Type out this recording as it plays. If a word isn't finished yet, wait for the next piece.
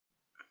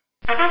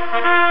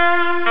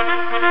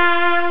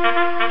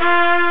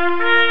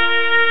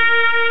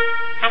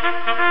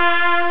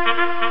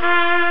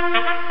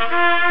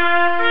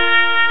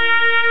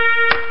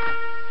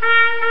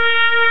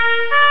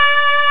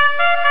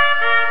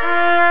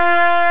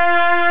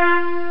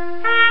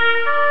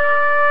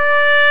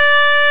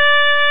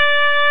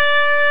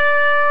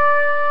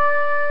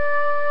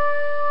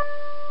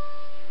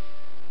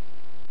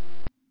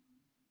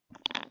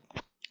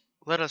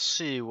Let us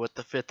see what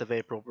the 5th of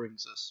April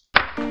brings us. We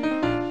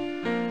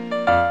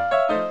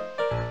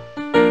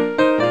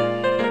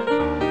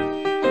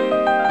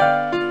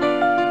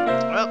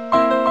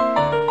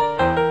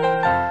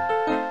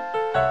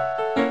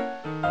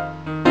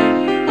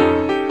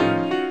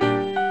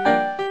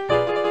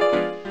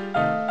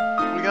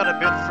got a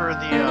bid for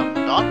the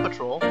Dawn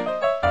Patrol.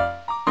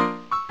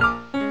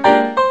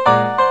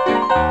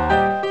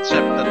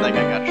 Except that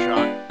guy got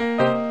shot.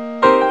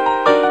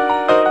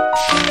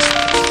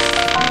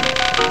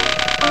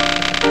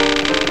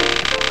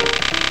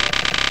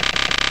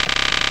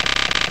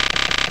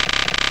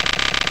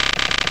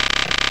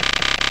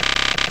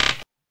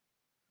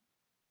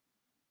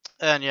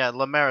 And yeah,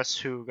 Lemaris,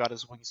 who got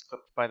his wings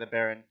clipped by the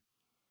Baron,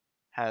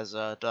 has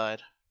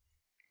died.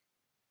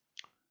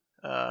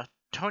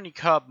 Tony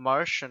Cobb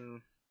Marsh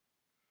and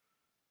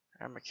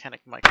Air Mechanic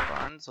Mike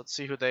Barnes. Let's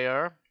see who they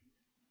are.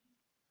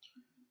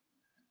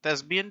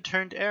 Thespian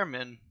turned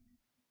airman.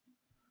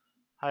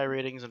 High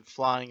ratings in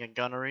flying and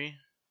gunnery.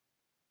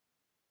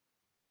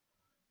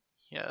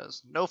 He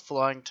has no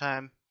flying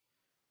time.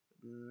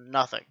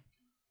 Nothing.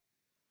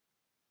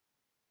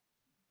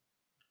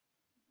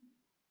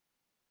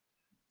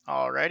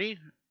 Alrighty,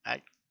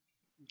 I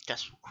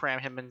guess we'll cram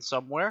him in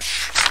somewhere.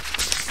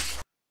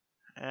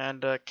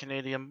 And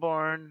Canadian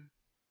born.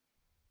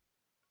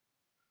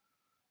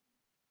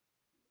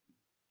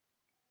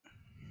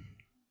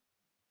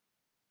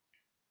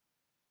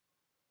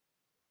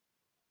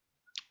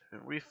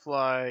 We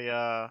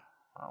fly,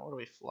 what do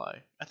we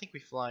fly? I think we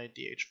fly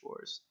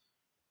DH4s.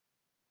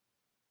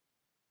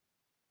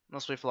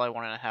 Unless we fly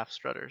 1.5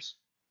 strutters.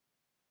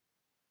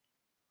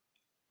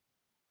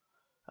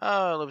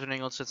 Lived in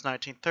England since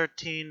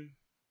 1913.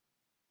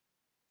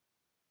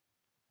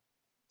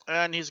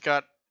 And he's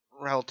got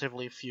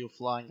relatively few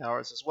flying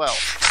hours as well.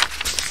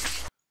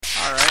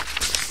 Alright.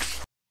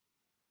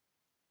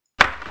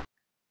 I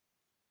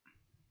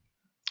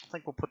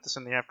think we'll put this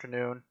in the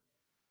afternoon.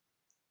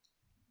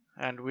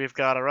 And we've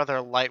got a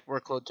rather light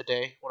workload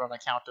today, on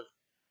account of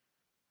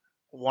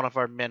one of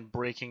our men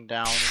breaking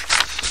down and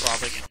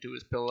sobbing into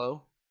his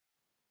pillow.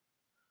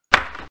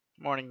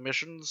 Morning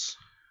missions.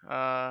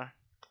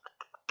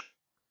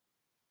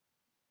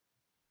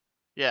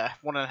 Yeah,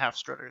 1.5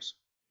 strutters.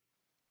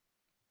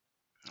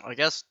 I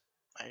guess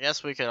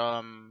we could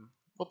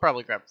we'll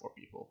probably grab 4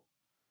 people.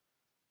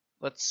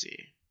 Let's see.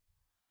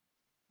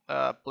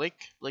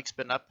 Blake's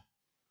been up.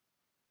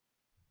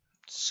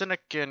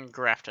 Cynic and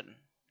Grafton,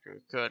 who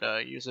could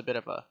use a bit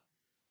of a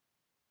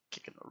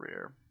kick in the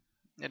rear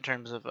in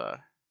terms of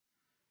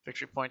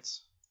victory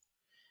points.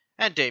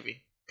 And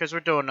Davey, because we're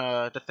doing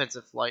a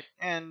defensive flight,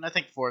 and I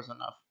think 4 is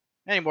enough.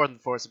 Any more than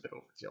 4 is a bit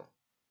overkill.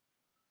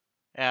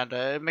 And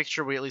make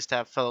sure we at least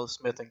have Fellow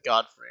Smith and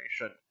Godfrey.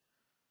 Should,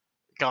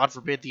 God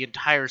forbid, the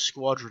entire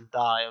squadron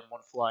die on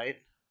one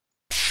flight.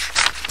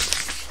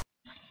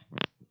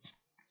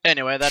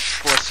 Anyway, that's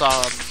for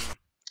some...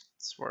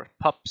 it's for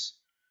pups.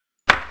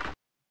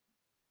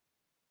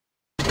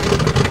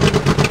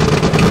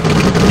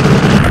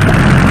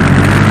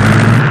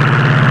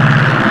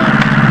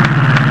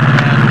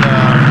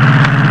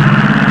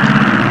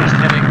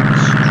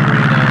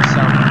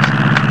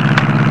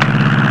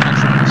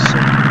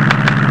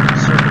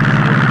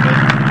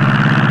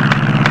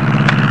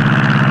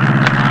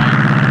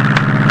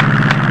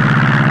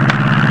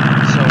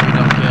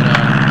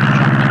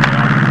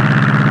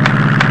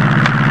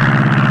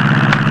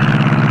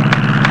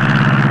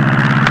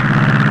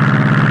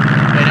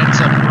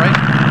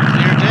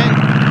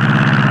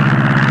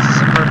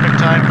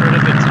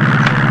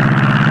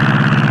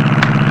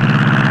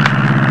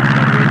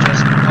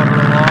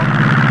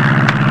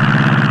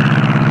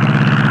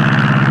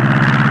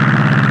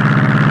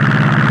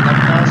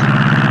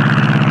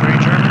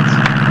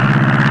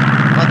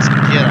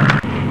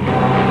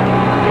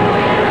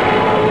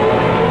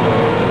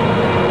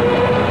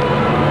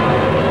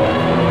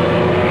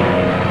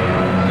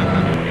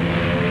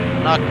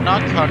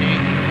 Not Cuddy.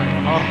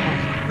 Oh.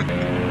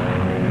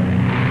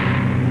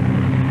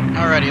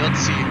 Alrighty, let's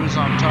see who's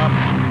on top.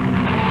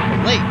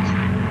 Blake.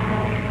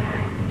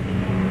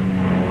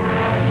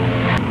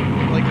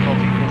 Blake of all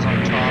people's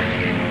on top.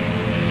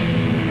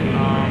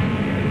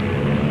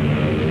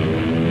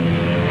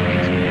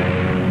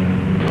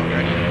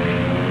 Alrighty.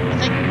 I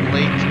think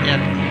Blake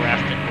and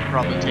Grafton will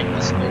probably take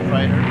the slow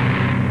fighter.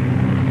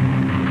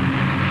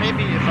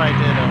 Maybe if I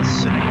did a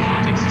Cynic,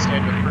 who takes the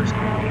standard first.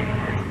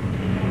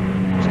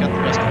 Got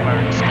the best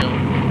firing skill.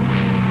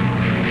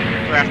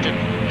 Grafton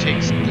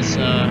takes this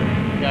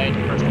guy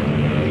into first.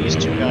 These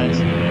 2 guys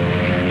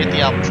hit the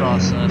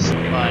Albatross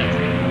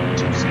C5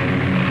 2C.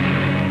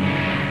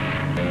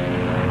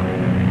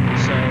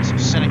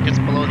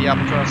 the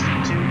Albatross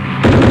C2.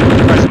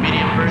 Press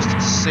medium burst,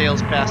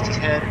 sails past his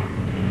head.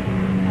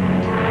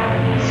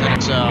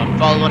 Senex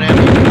following him,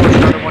 he forces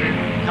another one in.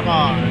 Come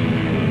on!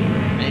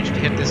 I need you to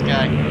hit this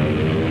guy.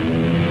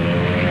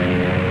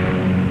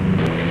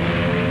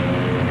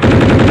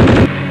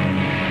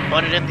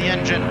 Butted in the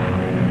engine.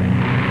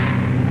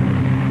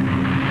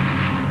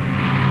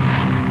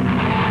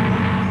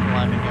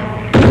 Climbing up.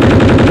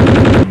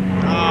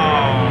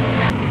 Oh!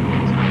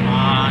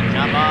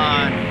 Come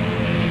on!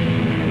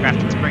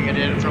 Grafton's bringing it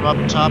in from up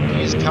top.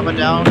 He's coming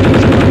down.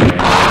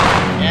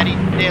 And he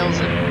nails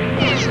it.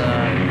 He's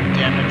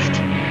damaged.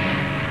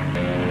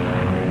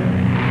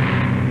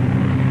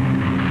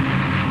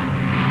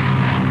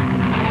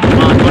 Come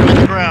on, put him in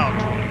the ground.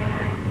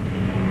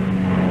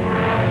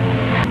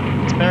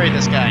 Let's bury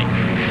this guy.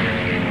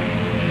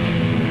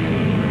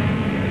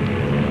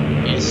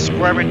 He's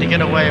squirming to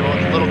get away, but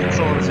with little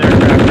control of his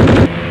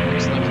aircraft.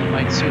 Looks like he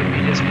might soon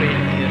meet his fate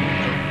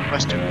at the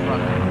western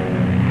front.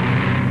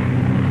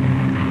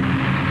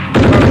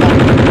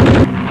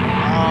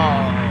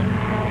 Oh,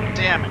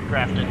 damn it,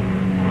 Grafton.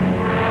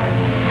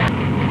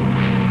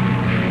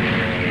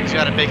 He's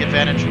got a big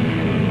advantage.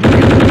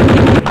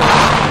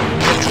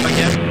 Hits him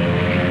again,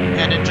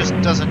 and it just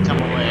doesn't come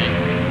away.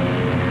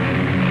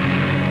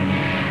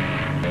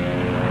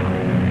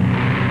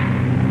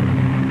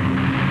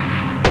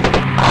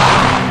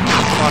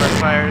 Spotter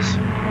fires.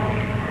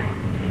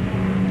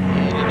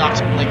 And he knocks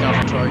him link off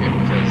the target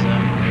because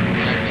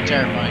that'd be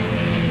terrifying.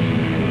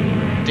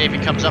 Davey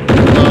comes up with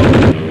a blow,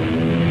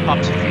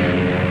 pops a few,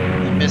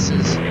 he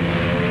misses.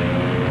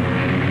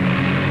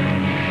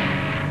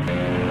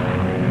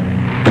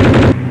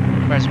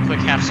 Fires a quick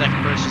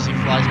half-second burst as he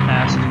flies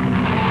past.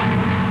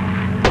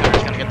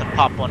 He's gonna get the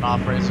pop one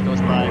off right as he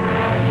goes by.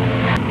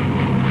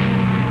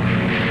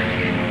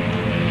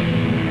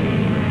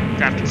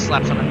 Grafton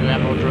slaps on a new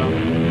ammo drum.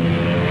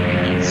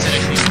 And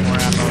Cynic needs more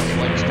ammo and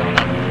flames down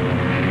up.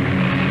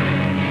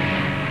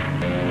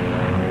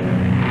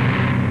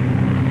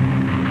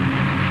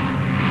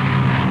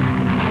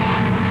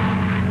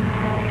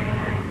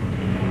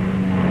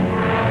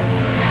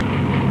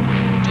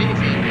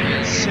 Davey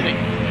is sitting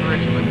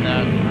pretty with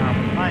that. We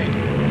might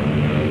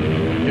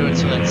do it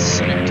so that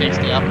Cynic takes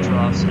the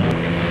Albatross.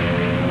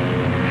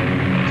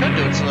 Could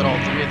do it so that all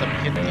three of them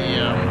hit the,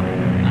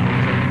 no, we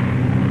couldn't.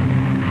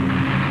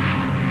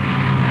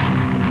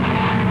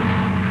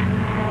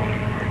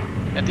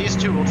 And these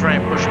two will try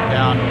and push him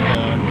down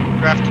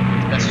with Grafton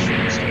with the best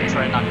shooters, so we'll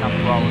try and knock out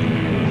the Rollin.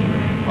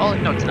 Well,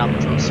 no, it's an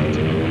Albatross.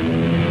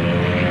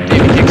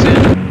 Davey kicks in,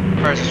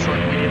 fires a short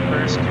medium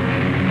burst.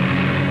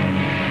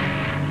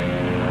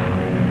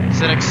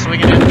 Cynic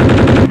swinging it,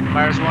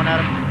 fires one at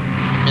him,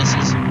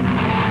 misses.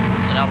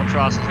 And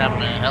Albatross is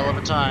having a hell of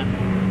a time.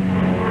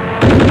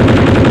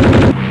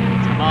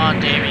 Come on,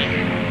 Davey.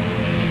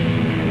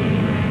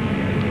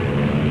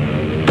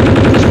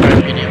 Just fire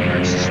medium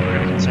bursts, we're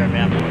gonna conserve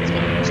ammo. It's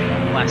gonna just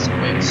blast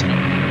away with Cynic.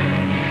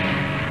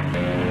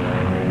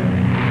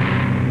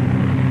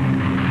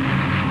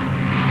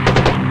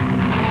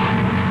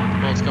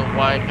 Bullets go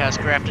wide past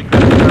Grafton.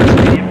 Grafton fires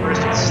medium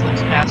burst and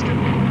slips past him.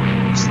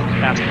 He slips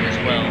past him as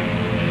well.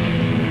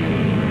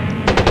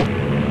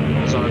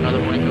 On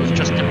another one, he goes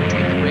just in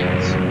between the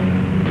wings.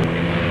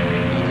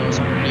 He goes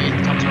underneath,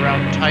 comes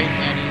around tight,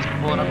 and he's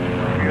pulling up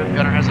the rear. The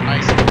gunner has a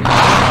nice shot,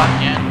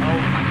 and oh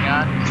my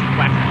god, he's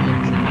whacking the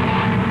engine.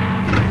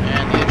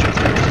 And the engine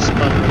starts to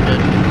sputter a bit.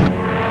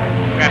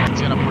 Grafton's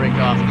gonna break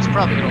off. He's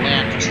probably gonna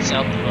land just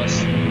south of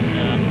us,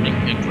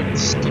 making a quick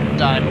skip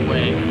dive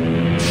away.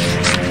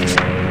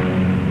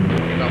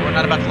 But we're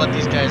not about to let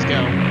these guys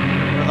go.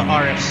 We're the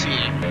RFC.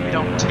 We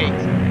don't take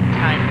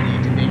kindly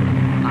to being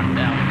knocked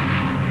down.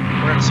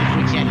 We're gonna see if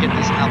we can't hit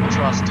this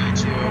Albatross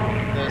D2.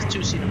 The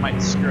two-seater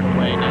might skirt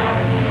away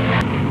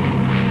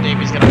now.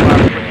 Davey's gonna fire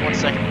a quick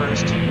 1-second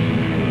burst.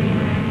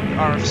 The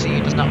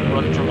RFC does not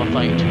run from a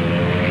fight.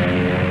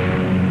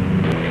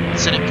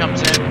 Cynic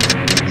comes in.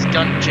 His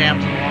gun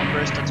jams in a long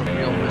burst. That's a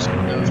real risk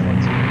with those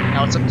ones.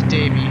 Now it's up to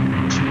Davey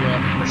to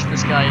push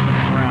this guy into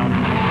the ground.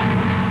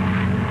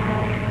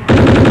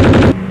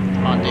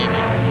 Come on,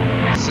 Davey.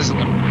 Sizzle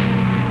him.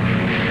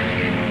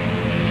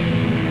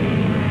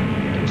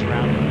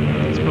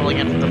 Rolling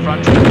in from the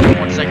front,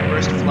 1-second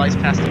burst, flies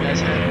past the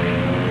guy's head.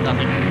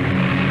 Nothing.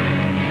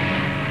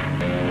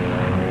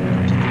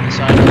 Comes in from the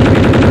side,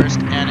 another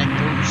burst, and it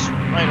goes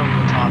right over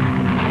the top.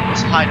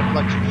 Those high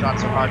deflection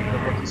shots are hard for the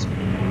rookies.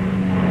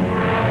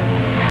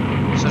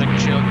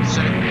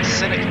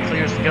 Cynic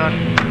clears the gun.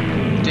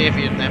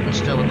 Davey and them are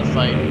still in the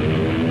fight.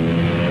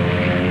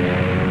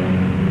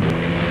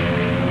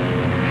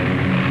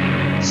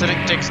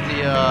 Cynic takes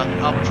the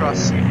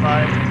Albatross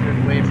C5 to clear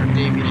the way for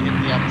Davey to hit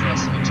the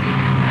Albatross C2.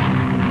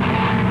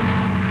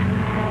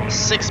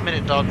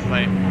 6-minute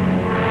dogfight.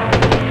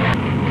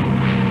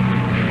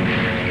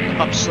 The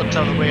pup slips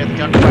out of the way of the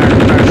gunfire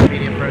and fires a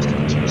medium burst of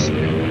the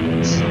two-seater. The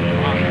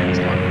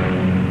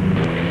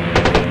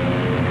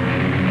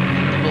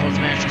bullets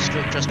manage to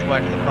skirt just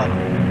wide of the pup.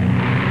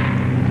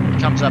 It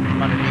comes up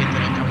from underneath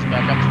and it comes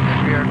back up from the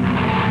rear.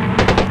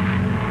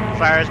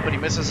 fires, but he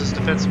misses his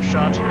defensive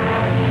shot.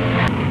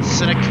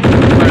 Cynic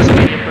fires a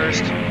medium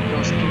burst,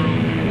 goes through,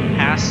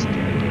 pass.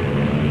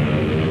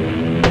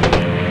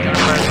 Gunner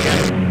fires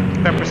again.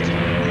 He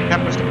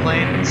peppers the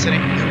plane, and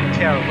Cynic couldn't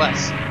care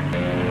less.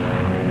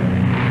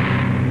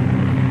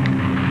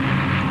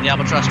 The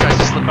Albatross tries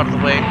to slip out of the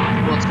way.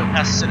 The bullets go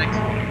past Cynic.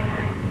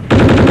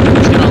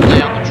 He's gonna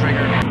lay on the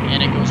trigger,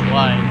 and it goes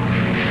wide.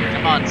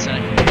 Come on,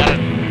 Cynic.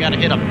 You gotta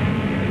hit him.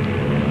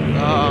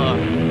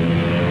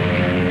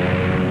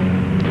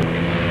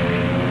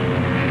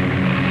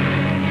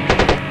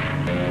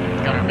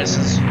 Gunner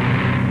misses.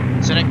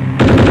 Cynic,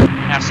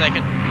 half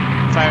second,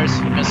 fires,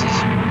 he misses.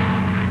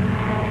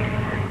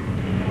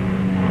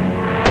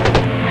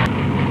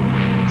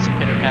 Some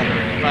pitter patter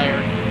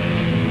fire.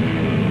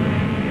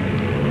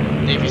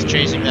 Davy's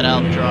chasing that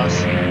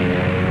Albatross.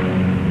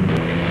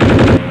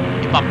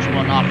 He pops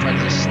one off,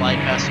 tries to slide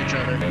past each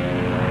other.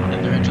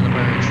 Then they're into the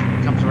merge.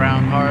 Comes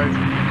around hard,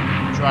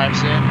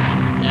 drives in,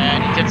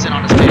 and he gets in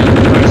on his tail.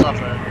 Fires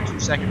off a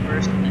 2-second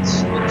burst and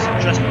slips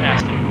just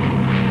past him.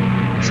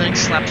 Cynic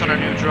slaps on our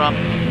new drum,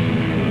 and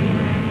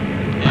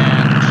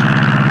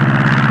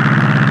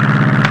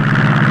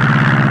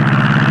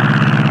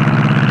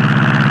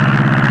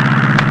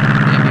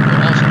Davey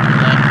will also do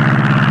that.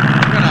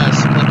 We're gonna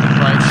split the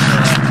flight so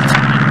that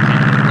we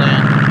can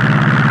land.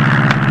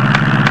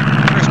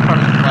 The first part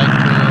of the flight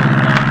will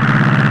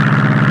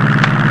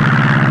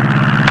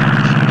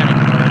keep heading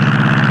north,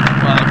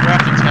 while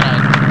Grafton's gonna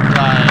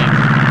dive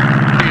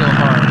real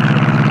hard.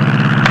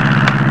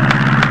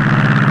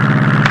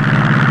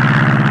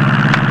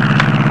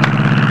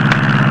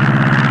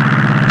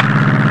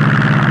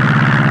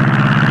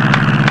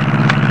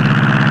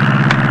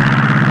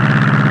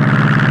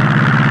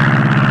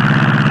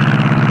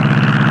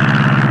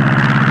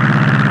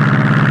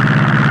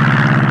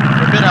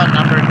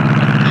 Outnumbered. I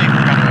think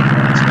we're going to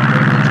ignore this one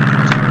very much.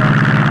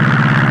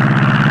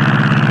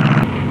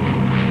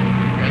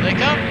 Here they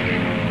come.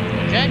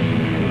 Okay.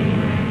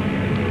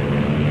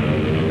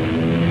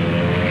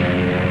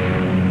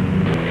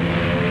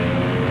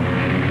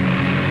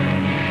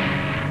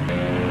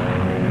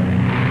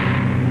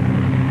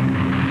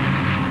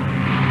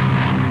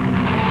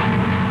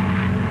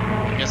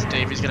 I guess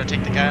Davy's going to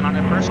take the guy on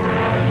it first.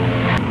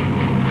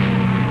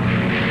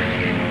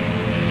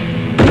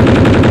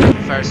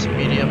 Fires some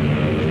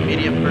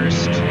medium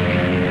burst.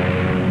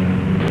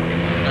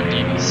 Not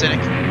Davey, Cynic.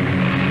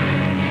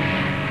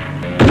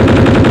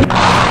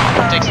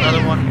 Takes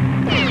another one.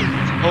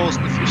 Some holes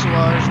in the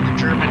fuselage, and the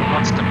German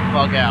wants to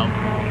bug out.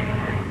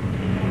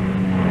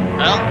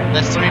 Well,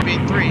 that's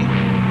 3v3.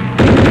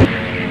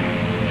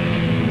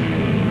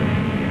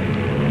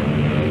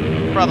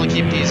 Probably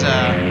keep these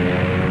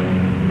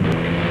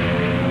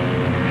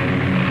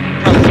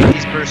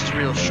bursts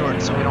real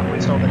short so we don't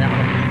waste all that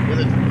ammo with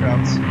the other 3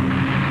 crowds.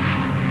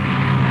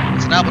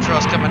 It's an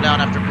Albatross coming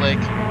down after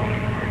Blake.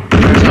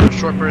 There's a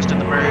short burst in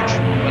the merge,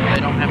 but they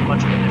don't have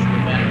much of a different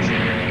advantage.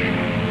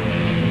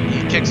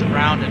 He kicks it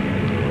round and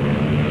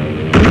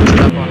puts it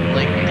up on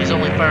Blake, but he's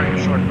only firing a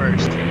short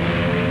burst.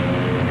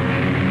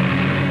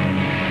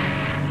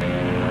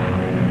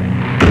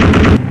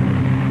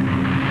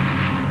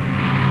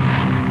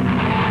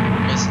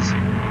 Misses.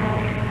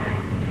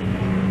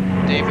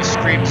 Davey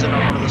screams in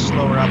on one of the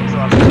slower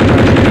Albatrosses and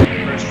tries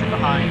to burst from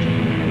behind.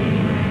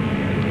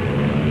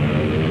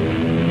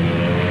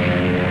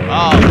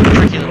 Oh,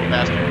 tricky little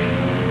bastard.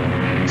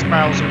 He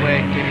spirals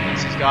away. Davey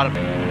thinks he's got him,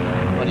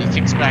 but he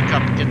kicks back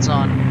up and gets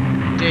on.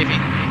 Davey,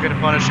 you're gonna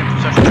punish him for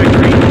such a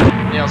trickery.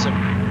 Nails him,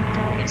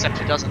 except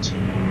he doesn't.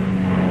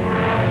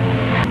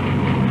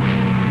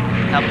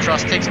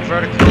 Albatross takes it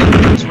vertical,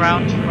 moves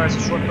around, fires a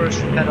short burst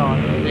from head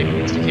on. Davey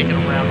needs to kick it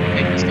around and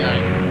take this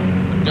guy,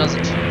 but he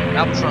doesn't.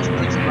 Albatross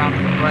brings it around to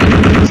the right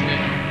and kicks it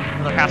in.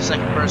 Another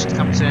half-second burst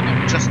comes in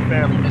and just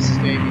barely misses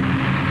Davey.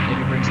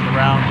 Davey brings it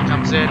around, he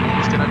comes in,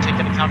 he's gonna take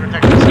a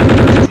counterattack with a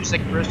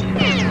 2-second burst, and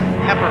he just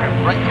pepper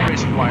him right in the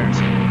razor wires.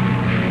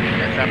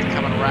 Aircraft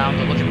coming around,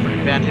 they're looking for an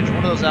advantage. One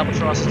of those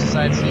Albatrosses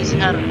decides he's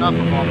had enough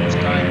of almost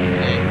dying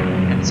today,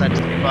 and decides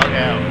to bug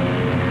out.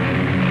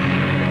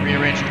 They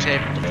rearrange the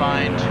table to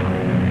find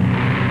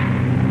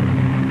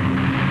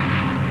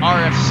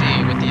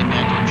RFC with the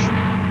advantage.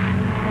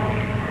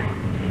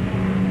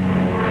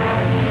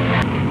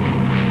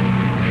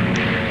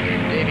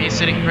 Davey is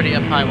sitting pretty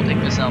up high, we'll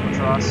take this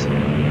Albatross.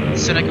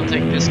 Cynic will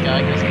take this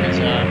guy because he has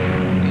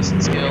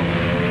decent skill.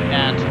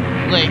 And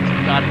Blake,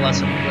 God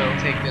bless him, will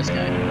take this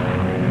guy.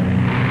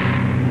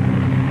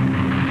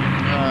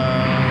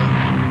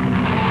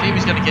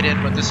 Davey's gonna get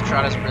in, but this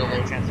shot has a real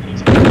low chance that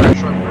he's gonna fire a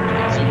short burst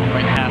and zoom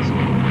right past him.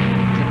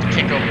 He's gonna have to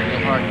kick over real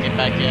hard and get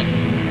back in.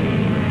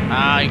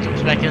 He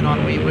comes back in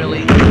on Wee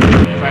Willie,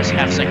 fires a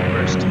half-second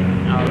burst.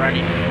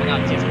 Alrighty, will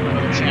not give him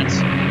another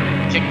chance.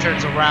 Kick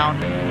turns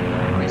around,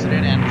 brings it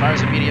in, and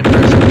fires a medium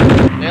burst.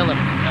 Nail him,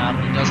 but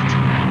he doesn't.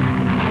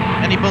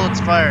 Any bullets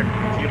fired,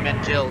 a few men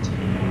killed. So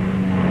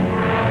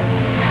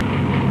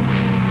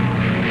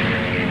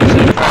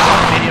he fires a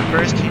medium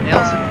burst, he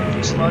nails it.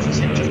 armor sludge is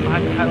hit just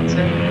behind the pilot's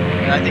head,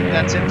 and I think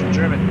that's it for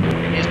German.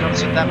 He's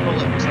noticed that that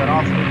bullet was an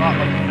awful lot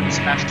like it could have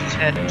smashed his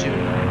head in two.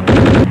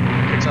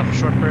 Picks off a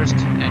short burst,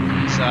 and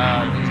he's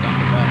done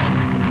for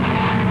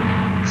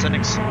battle.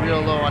 Cynic's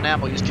real low on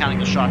ammo, he's counting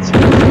the shots. He's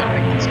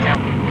gotta make these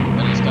count,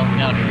 but he's going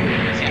out here.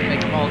 He can't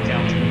make them all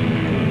count.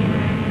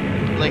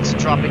 Blake's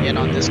dropping in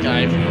on this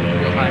guy from a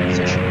real high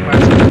position.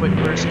 Fires a quick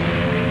burst.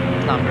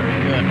 Not very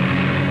good.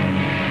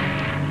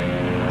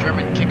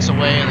 German kicks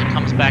away and then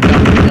comes back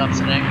up from the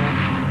opposite angle.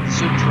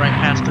 Zooms right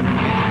past him.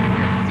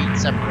 Your feet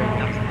separate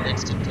enough for an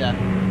instant death.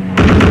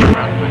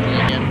 Around quickly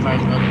again,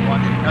 fires another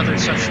one. Another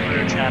such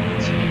splurge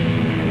happens.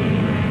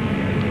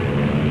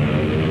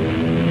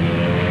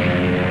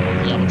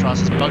 The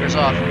Albatross buggers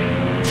off,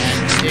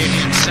 and Davey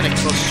and Cynic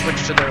both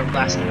switch to their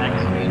last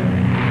magazine.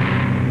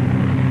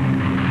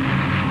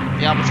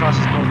 The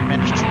Albatrosses both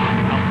managed to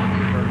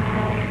outmaneuver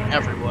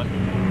everyone,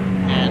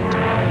 and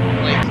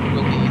Blake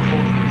will be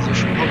holding a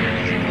position hoping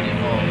he can get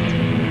involved.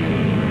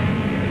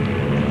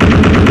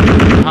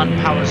 Hunt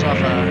powers off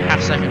a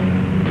half-second,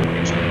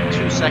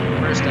 2-second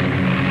burst,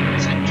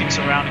 and Cynic kicks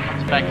around and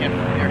comes back in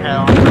from near head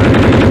on for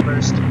a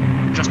burst.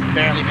 Just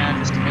barely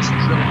manages to miss,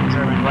 drilling the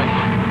German right in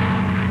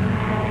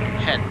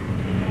the head.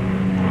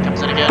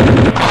 Comes in again.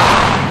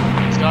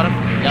 He's got him.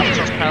 The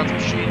Albatross pilots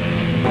machine.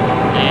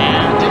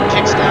 And it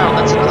kicks down.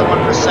 That's another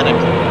one for Cynic.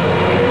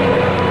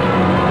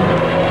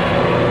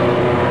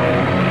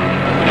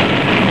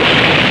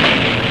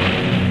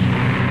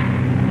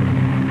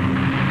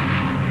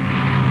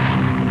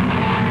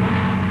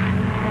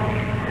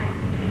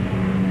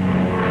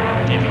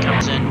 Davey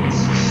comes in.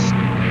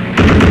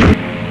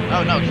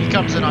 Oh no, he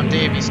comes in on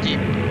Davey steep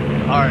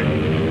hard.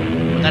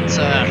 But that's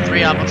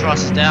 3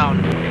 Albatrosses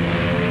down.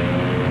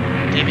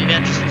 Davey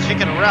manages to kick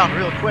it around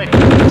real quick.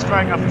 He's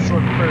firing off a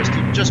short burst.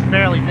 He just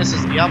barely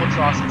misses the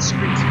Albatross and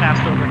screams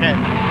past overhead.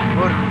 The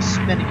rotor is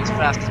spinning as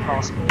fast as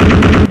possible.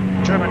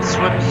 German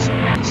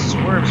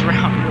swerves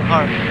around real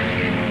hard.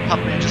 Pup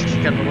manages to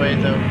kick out of the way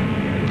though.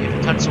 Davey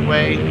cuts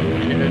away,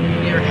 and in a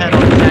near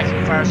head-on attack,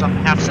 he fires off a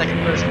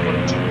half-second burst before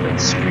the 2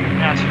 planes scream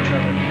past each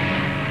other.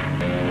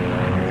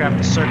 Aircraft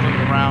is circling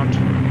around.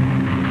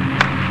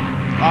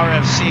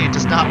 RFC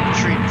does not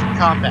retreat from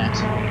combat.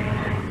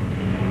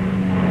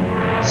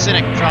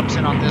 Cynic drops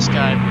in on this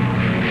guy,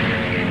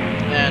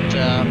 and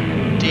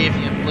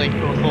Davey and Blake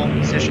both hold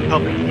position,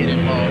 hoping to get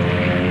involved.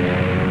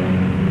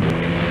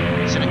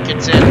 Cynic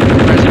gets in,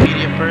 fires a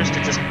medium burst,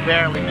 and just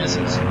barely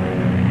misses.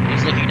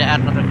 He's looking to add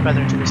another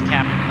feather to his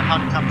cap, and the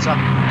Hun comes up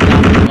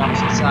down to the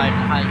opposite side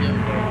in high yield.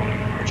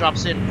 He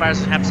drops in,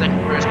 fires a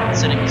half-second burst, but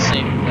Cynic is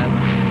safe with that.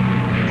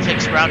 He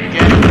kicks around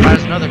again, and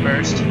fires another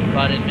burst,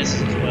 but it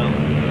misses as well.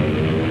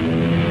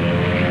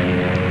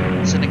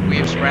 Cynic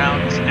weaves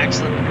around, he's an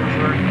excellent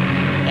maneuver.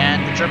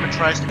 And the German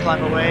tries to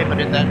climb away, but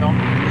in that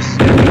moment, he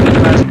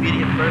fires a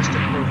medium burst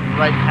and goes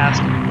right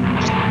past him,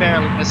 just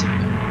barely missing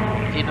him.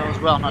 He knows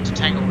well not to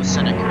tangle with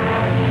Cynic,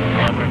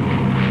 however,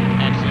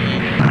 and he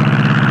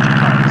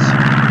departs.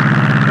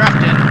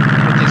 Craft in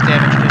with his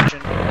damage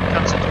engine,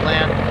 comes into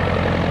land,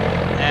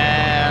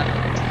 and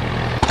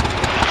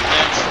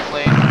lands the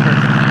plane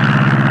perfectly.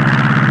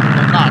 He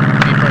will not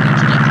be burned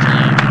to death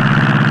today.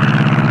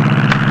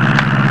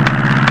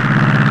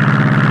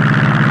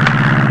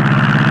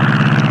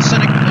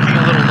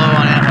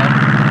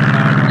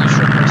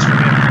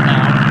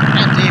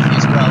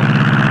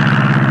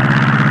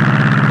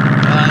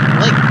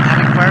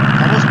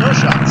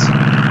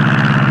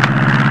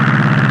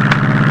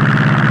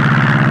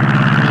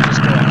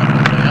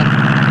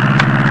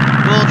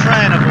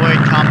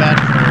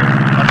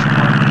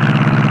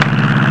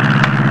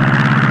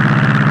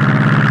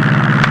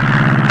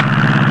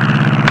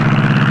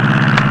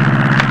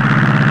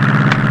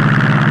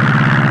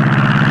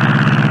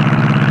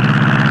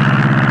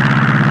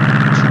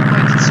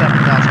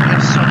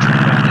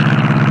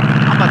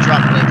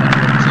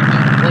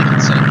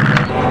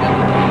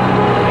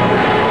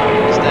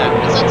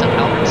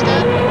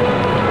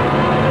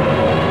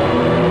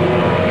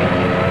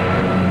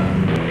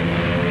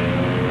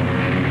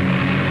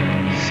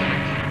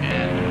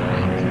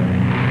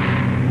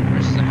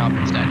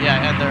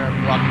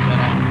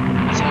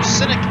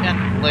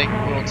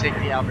 Take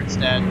the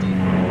Albertstad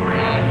D3,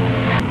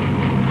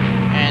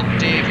 and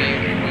Davey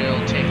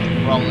will take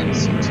the Rollins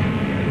seat.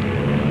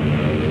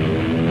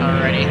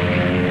 Alrighty.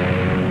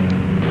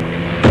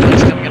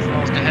 He's coming in from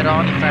almost a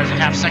head-on. He fires a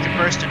half-second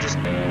burst and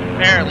just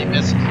barely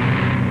misses.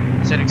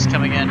 Cynic's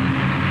coming in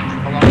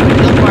along the way.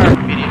 He'll fire a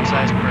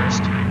medium-sized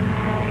burst.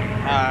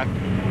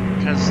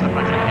 Because I'm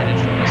not going to manage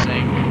what I'm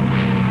saying.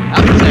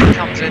 Albertstad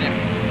comes in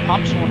and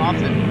pops one off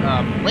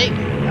at Blake,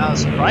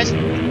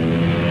 surprisingly.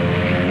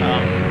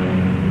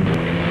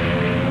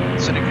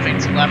 Cynic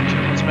feints left,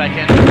 comes back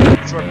in,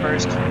 short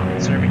burst,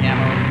 conserving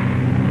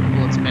ammo,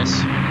 bullets miss.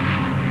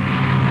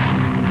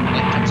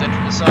 Blake comes in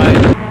from the side,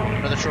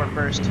 another short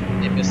burst,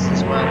 it misses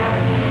as well.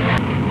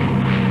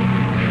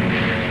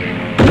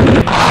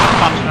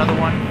 Pops another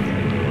one,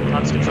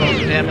 Hun's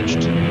controls are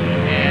damaged,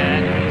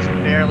 and he's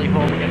barely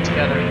holding it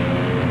together.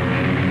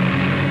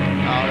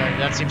 Alright,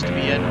 that seems to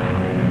be it.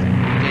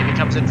 Davey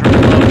comes in from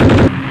below,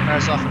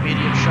 fires off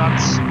immediate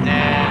shots,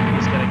 and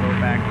he's gonna go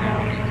back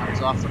down. He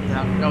comes off from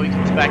down. No, he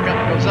comes back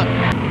up, goes up.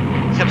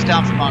 He comes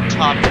down from on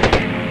top.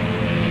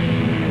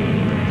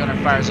 Gunner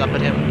fires up at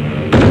him.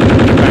 He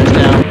fires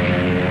down.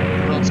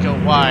 The bullets go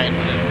wide,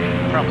 but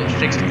it probably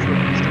fixed it through.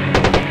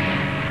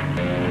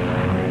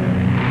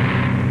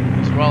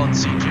 He's well in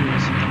C2s.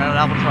 They're not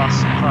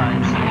Albatross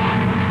C5s.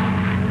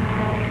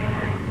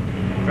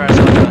 Fires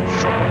off a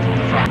short one from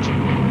the front.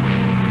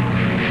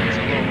 It's a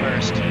little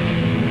burst.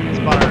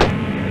 Spotter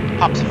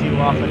pops a few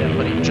off at him,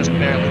 but he just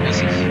barely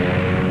misses.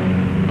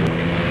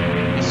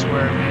 He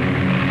swerve.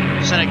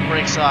 Senek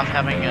breaks off,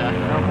 having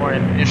no more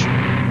ammunition.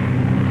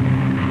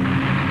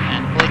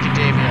 And Blake and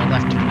Davey are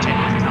left to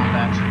continue the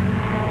combat.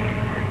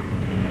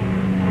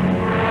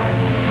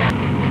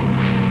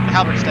 The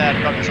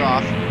Halberstad buggers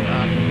off.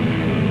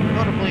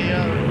 Notably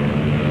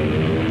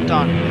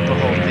done with the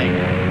whole thing.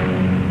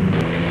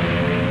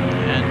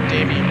 And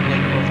Davey and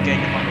Blake both gang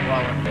him on the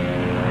Waller.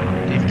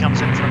 Davey comes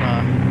in from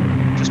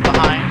just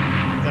behind.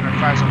 Gunner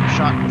fires on the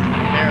shot,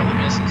 barely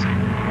misses.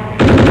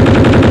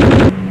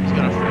 He's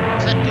gonna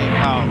set Davey.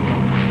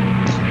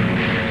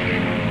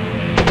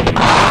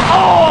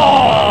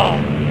 Oh!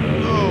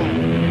 Oh!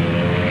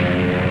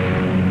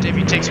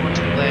 Davey takes one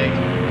to the leg.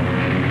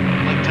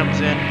 Blake comes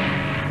in.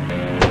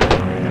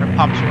 Gunner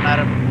pops one at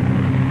him.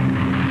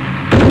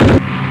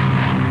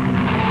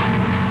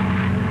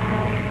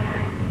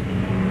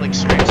 Blake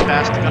screams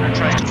fast. The Gunner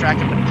tries to track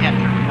him, but he can't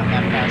turn him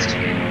that fast.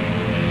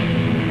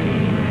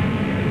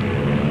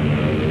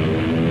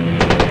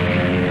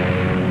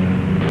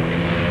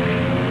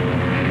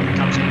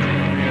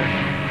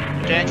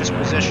 Dangerous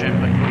position,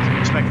 but what you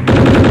expect?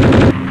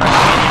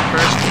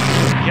 First, he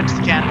hits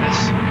the canvas.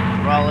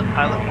 The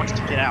pilot wants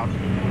to get out.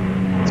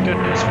 It's good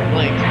news for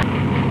Blake.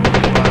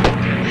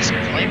 But at least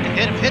claim to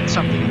hit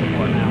something in the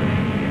war now,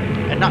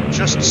 and not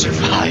just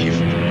survive.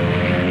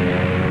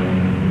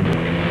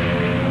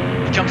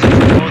 He comes in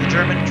from below the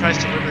German, tries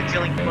to deliver a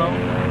killing blow,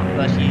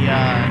 but he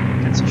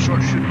gets a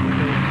short shooting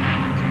window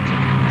and comes in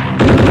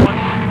for another one.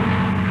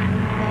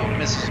 He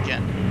misses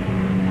again.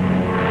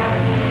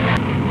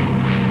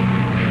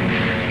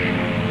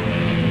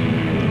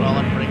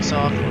 Breaks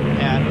off,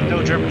 and with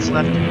no Germans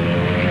left,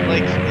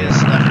 Blake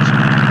is left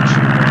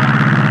to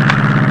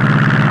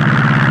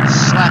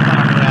slap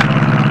on the ammo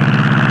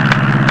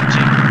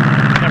to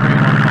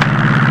everyone home.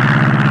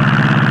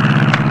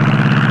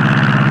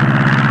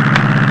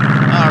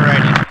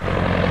 Alrighty.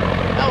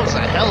 That was a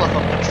hell of a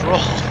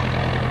patrol.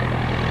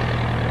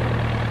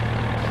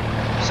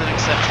 Senek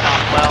steps down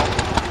well,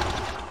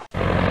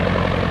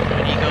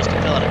 and he goes to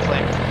fill out a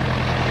clip.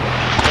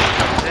 Blake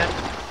comes in,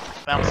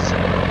 bounces in,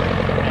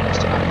 manages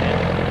to knock it in.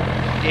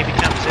 Davey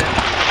comes in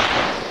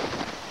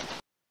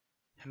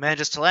and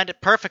manages to land it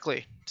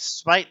perfectly,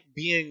 despite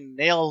being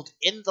nailed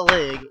in the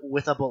leg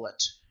with a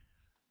bullet.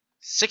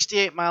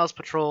 68 miles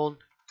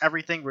patrolled,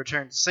 everything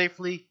returned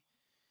safely.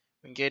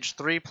 We engaged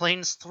 3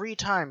 planes 3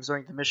 times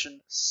during the mission,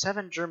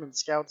 7 German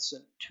scouts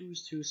and 2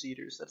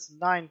 two-seaters. That's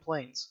 9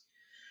 planes.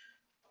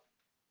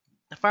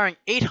 Firing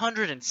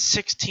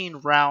 816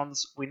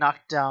 rounds, we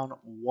knocked down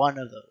 1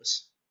 of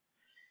those.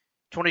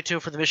 22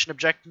 for the mission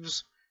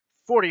objectives.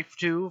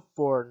 42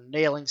 for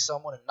nailing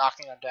someone and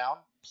knocking them down,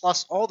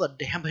 plus all the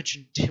damage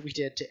we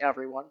did to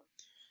everyone.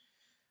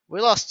 We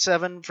lost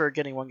 7 for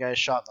getting one guy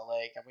shot in the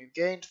leg, and we've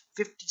gained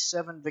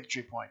 57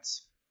 victory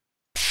points.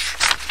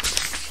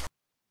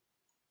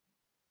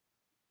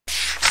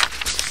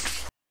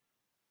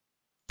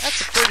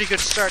 That's a pretty good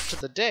start to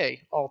the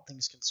day, all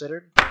things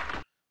considered.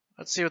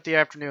 Let's see what the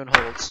afternoon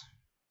holds.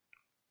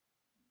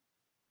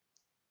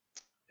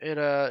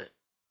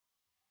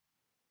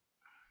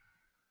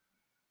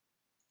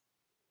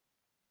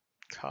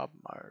 Cobb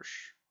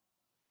Marsh.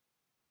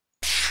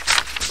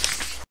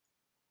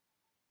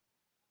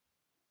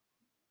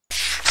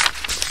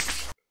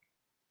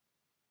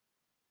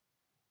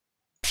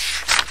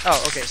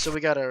 Oh, okay, so we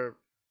got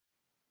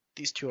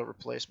these 2 are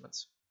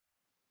replacements.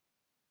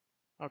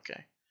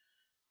 Okay.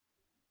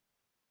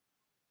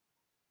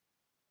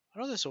 I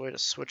know there's a way to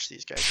switch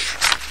these guys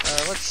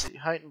around. Let's see,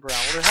 Height and Brown.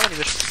 How many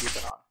missions have you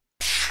been on?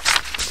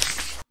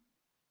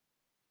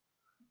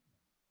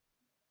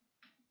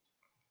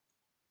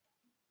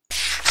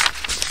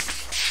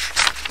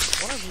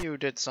 One of you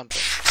did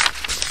something.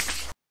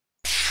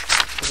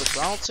 Was it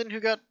Donaldson who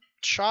got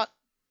shot?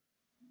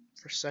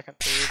 For 2nd,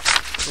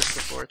 3rd, just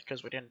the 4th,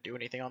 because we didn't do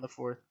anything on the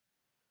 4th.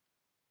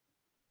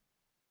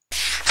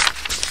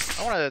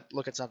 I want to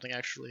look at something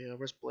actually.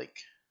 Where's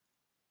Blake?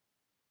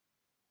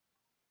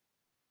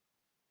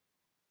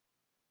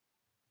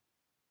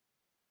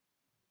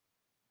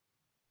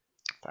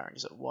 Firing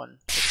is at 1.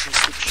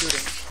 Let's keep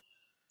shooting.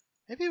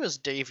 Maybe it was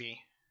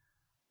Davey,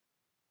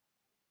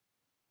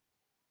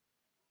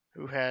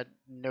 who had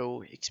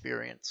no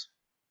experience.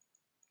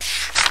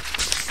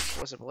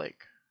 Or was it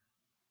Blake?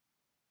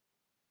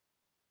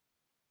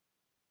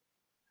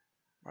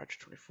 March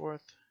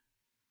 24th.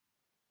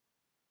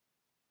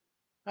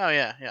 Oh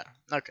yeah,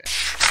 okay.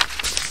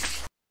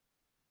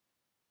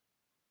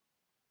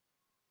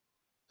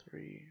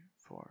 3,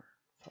 4,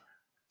 5.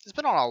 He's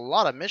been on a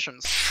lot of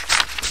missions.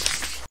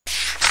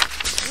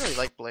 I really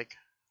like Blake.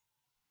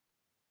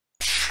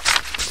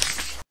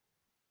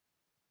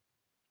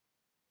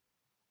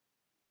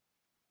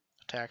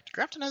 Attacked.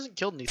 Grafton hasn't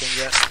killed anything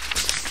yet.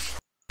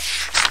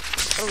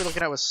 What are we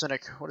looking at with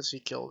Cynic? What has he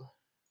killed?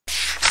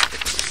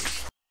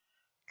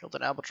 Killed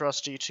an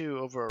Albatross D2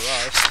 over a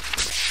Ross.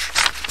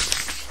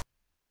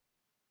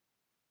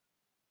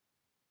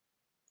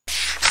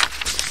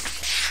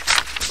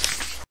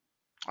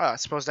 Oh, I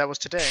suppose that was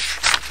today.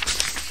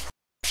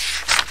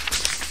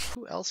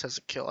 Who else has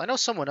a kill? I know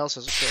someone else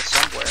has a kill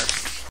somewhere.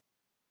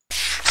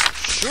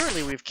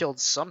 Surely we've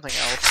killed something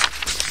else.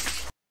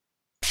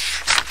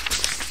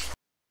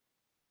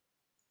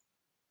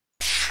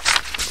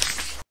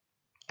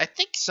 I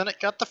think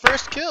Cynic got the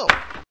first kill.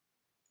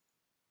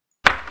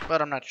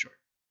 But I'm not sure.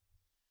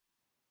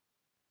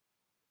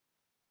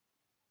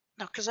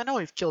 No, because I know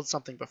we've killed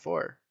something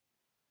before.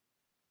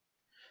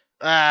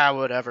 Ah,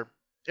 whatever.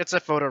 It's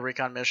a photo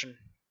recon mission.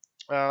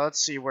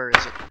 Let's see, where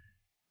is it?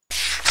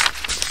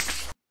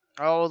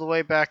 All the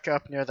way back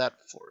up near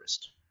that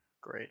forest.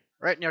 Great.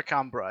 Right near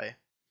Cambrai.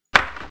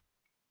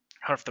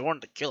 Or if they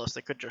wanted to kill us,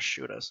 they could just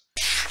shoot us.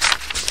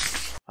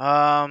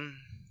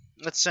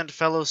 Let's send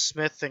Fellow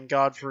Smith and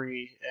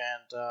Godfrey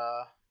and,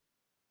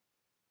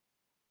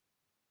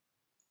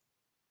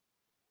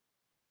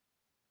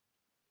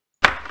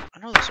 I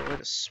know there's a way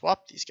to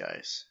swap these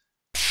guys.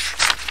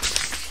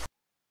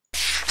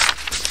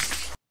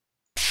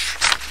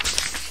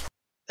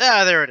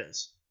 Ah, there it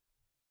is.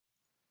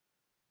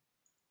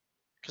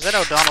 Because I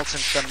know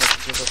Donaldson's done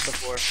missions with us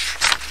before.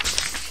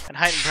 And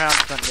Heighton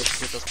Brown's done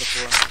missions with us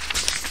before.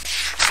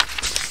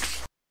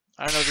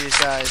 I know these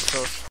guys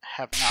both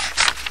have not.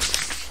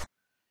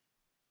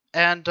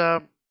 And,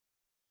 let's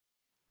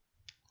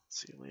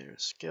see, leader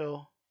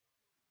skill.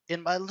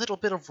 In my little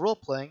bit of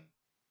role-playing,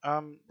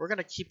 we're going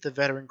to keep the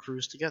veteran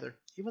crews together.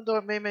 Even though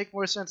it may make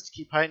more sense to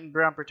keep Heighton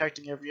Brown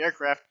protecting every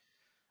aircraft,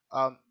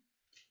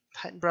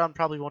 Heighton Brown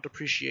probably won't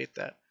appreciate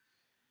that.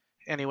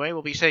 Anyway,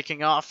 we'll be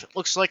taking off. It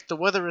looks like the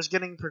weather is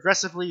getting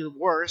progressively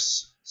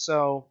worse,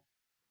 so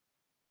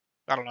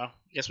I don't know.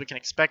 I guess we can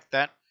expect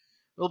that.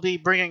 We'll be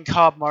bringing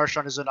Cobb Marsh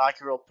on his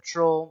inaugural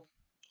patrol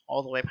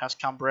all the way past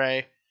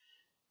Cambrai.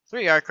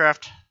 3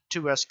 aircraft,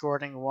 2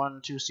 escorting,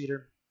 1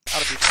 2-seater. That'll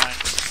be fine.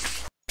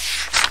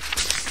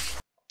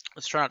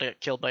 Let's try not to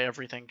get killed by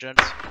everything,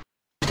 gents.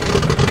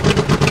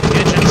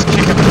 Engines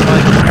kick up the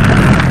bike.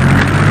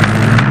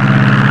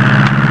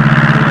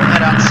 We'll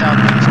head out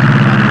southeast.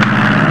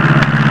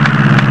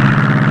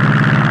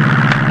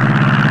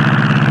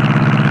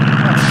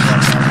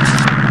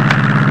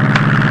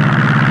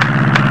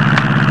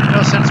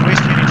 No sense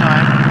wasting any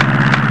time.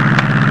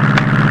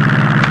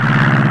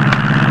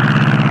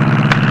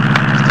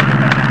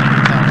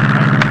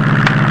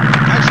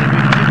 Actually, we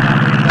can get down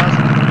to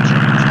 8,000 and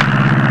change.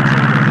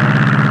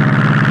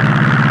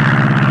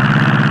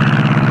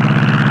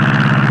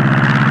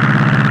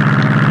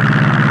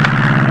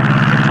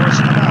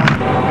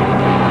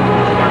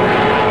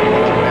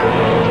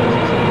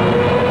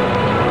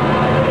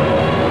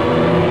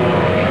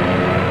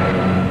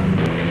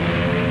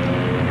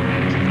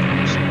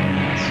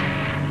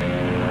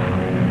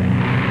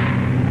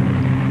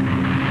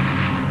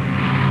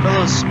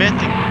 Smith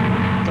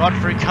and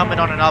Godfrey coming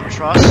on an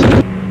Albatross.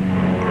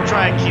 We'll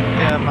try and keep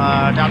them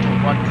down to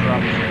 1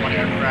 drop for 1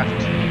 aircraft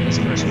this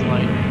first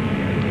flight.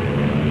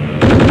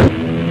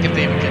 If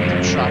they even get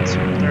their shots.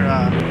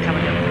 They're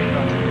coming in pretty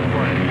relatively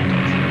poor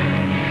advantage.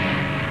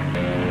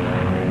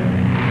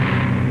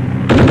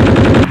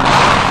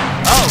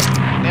 Oh!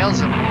 Nails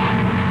him.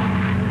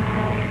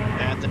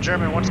 And the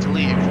German wants to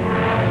leave.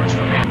 Works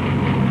for me.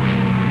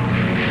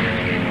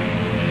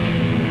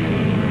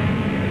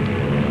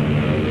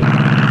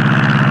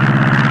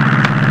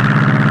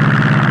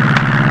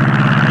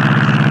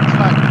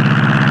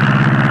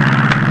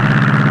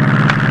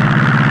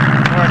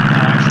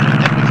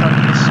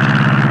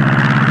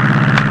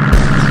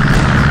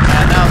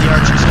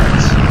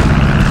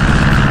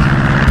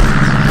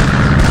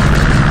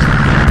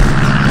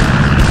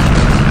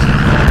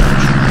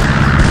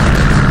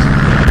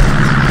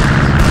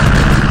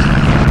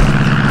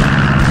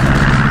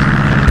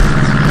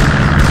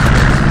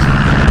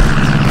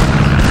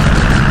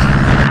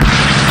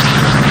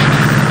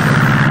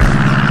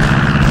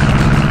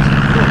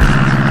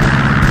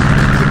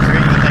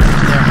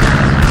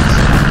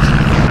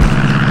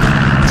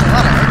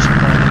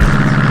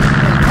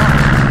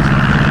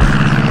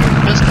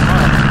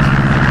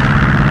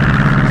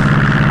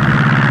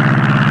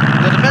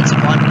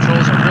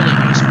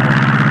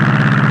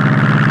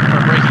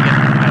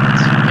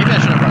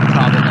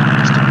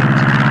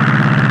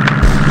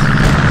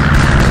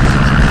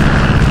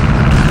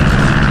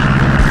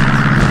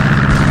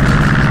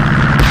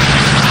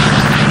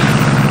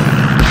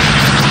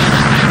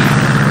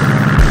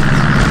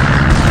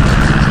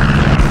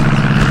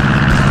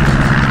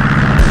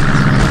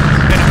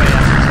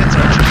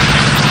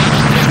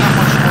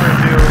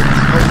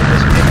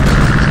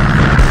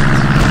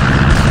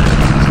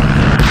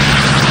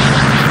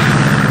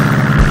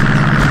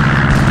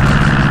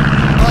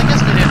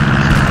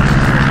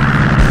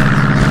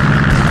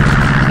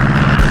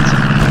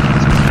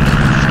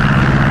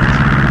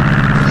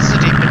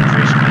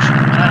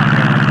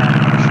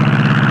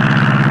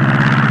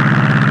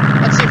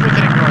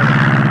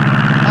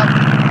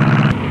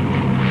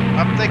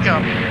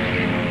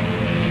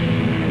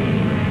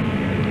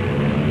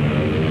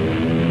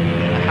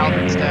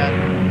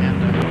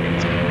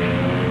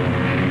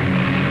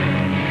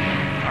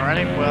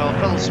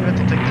 Fellow Smith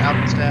will take the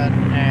Alpenstad,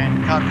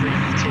 and Godfrey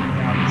will take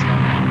the Alpenstad.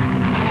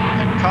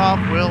 And Cobb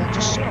will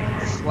just sort of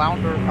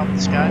flounder up the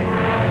sky.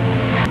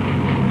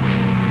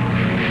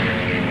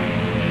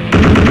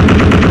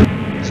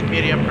 This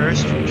medium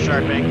burst from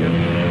Sharbanker,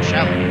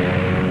 shallow.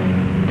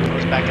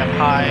 Goes back up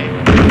high.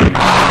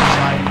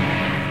 Side.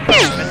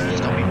 Please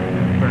don't be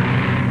burned.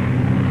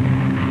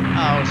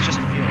 Oh, it's just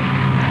fuel.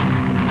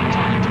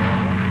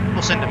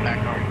 We'll send it back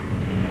home.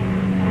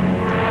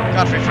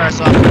 Godfrey fires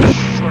off a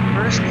short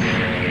burst.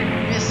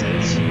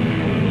 Misses.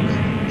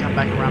 Come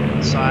back around to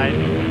the side.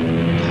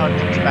 Hug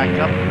comes back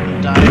up.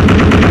 He dives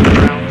back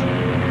around.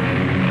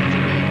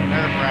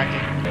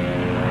 Nerve-wracking.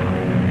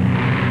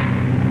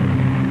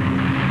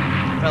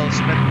 Fellow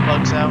Smith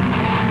bugs out.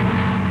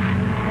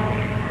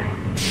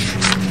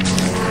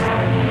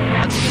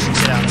 Let's just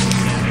get out of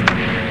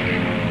here.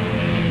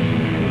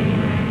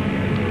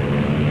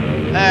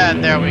 And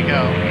there we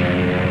go.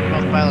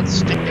 Both pilots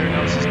stick their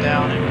noses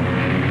down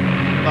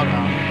and bug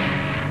off.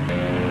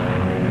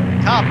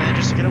 Cobb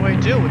manages to get away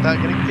too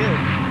without getting killed.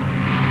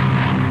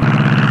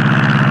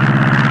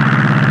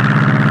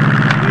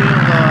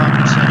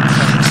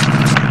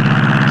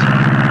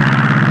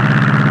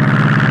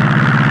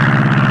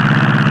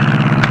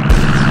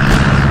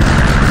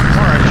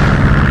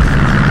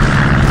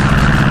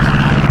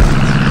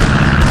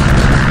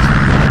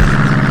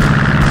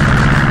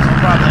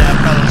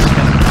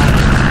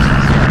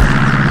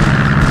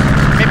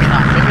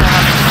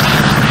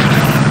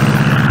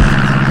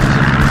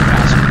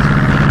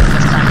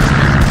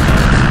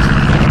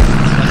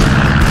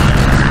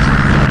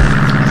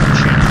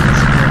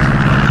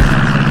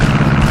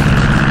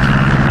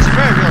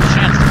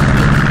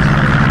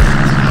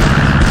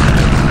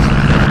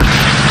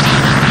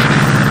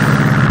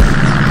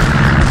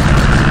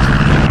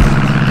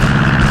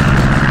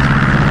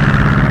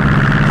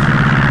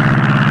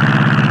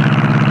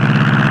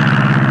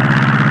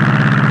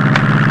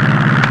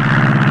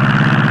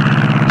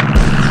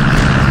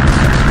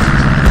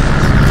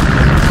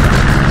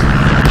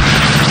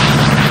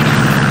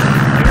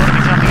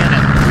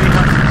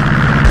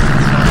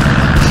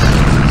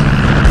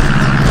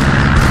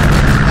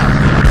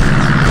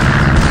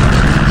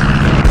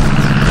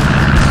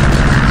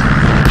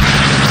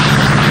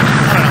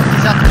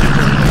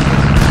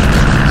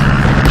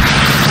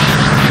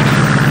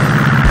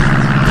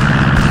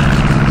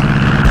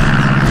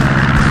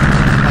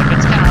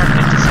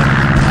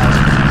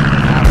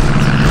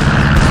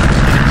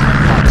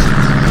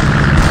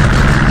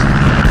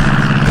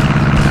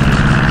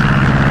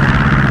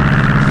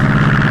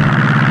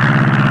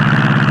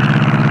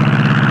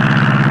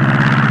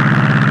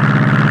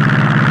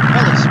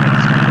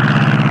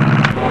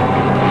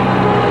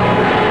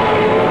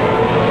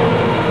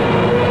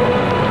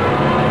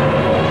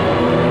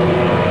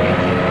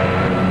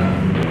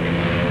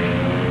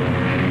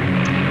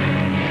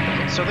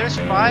 So there's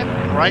 5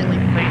 brightly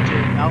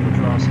painted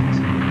albatrosses.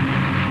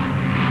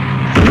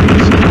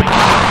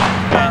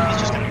 And he's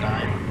just gonna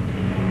die.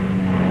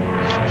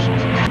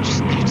 He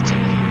just needs to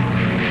leave.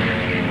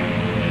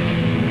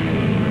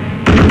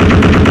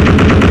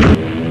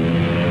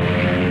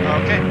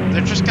 Okay,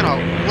 they're just gonna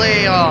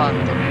lay on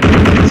the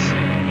bullets.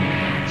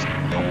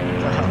 Oh,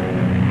 wow.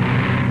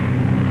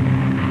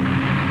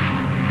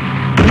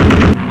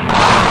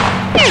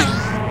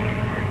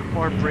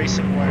 More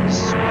bracing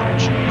wires.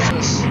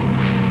 Jesus.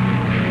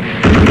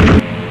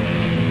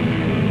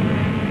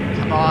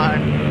 Come on.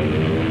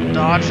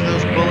 Dodge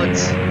those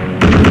bullets.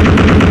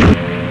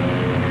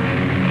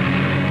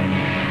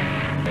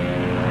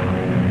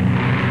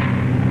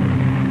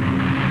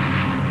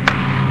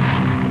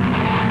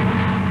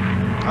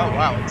 Oh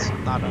wow, it's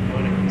not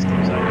unloading these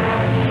things out.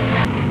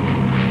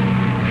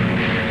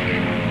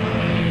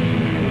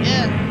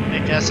 Yeah, I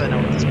guess I know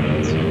what this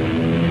means. I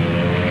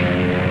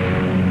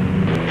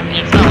mean,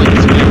 it's not like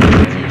it's very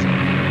confusing.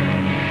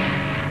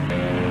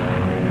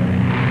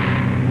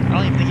 I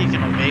don't even think you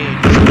can evade.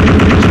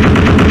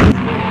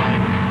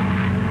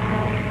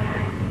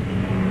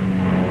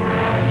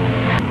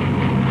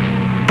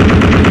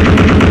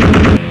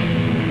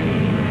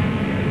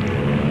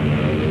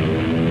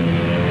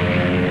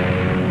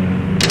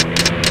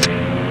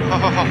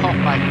 Oh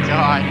my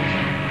god.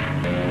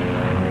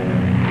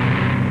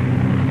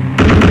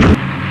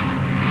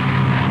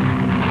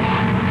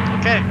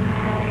 Okay,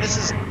 this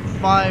is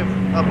 5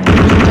 up to 10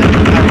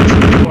 pirates in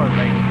the war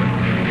right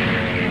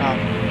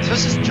here. So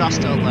this is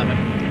just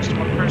 11. Just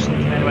one person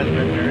commanded by the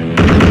Red Baron. They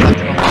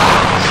collected all the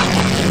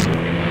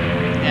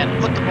and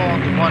put them all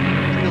into one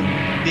real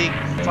big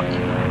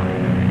fucking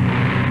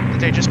that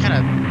they just kind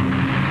of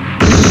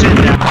sit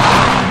down.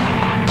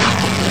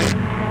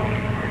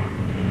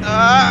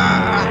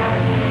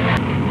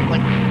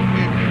 Like,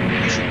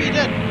 you should be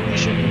dead. You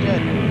should be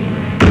dead.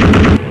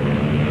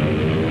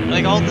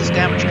 Like, all this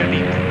damage could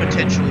be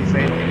potentially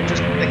fatal.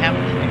 Just, they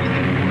haven't done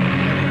anything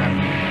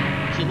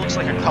more. He looks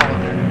like a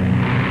colander.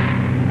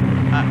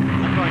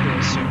 I'm going to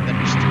assume that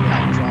there's 2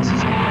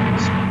 albatrosses on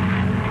this,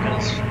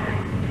 because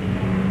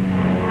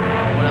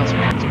what else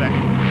would you expect?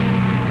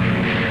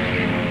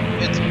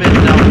 It's been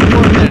now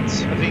 4 minutes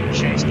of being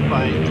chased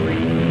by 3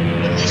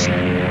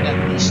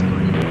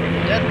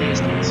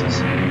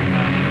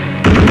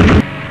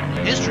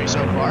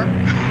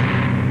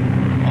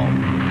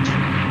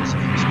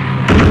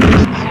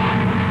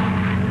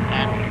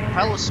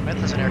 Fellow Smith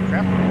has an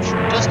aircraft which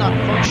does not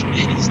function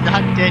and he's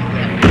not dead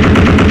yet.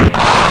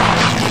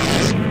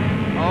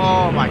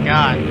 Oh my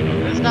god.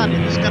 He's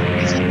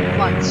in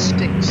flying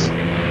sticks.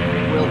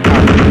 Willpower.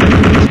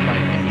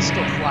 And he's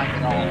still flying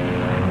at all.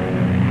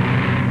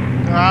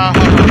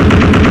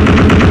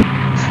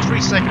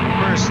 3-second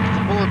burst.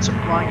 The bullets are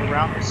flying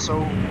around with so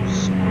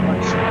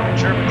much. The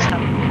Germans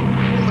have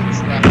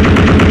bullets left.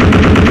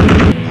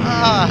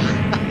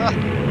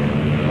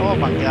 Oh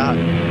my god.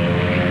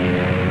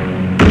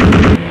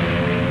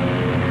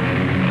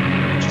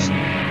 Just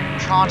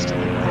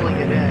constantly pulling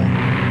it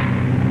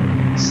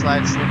in.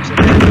 Slide slips it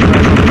in,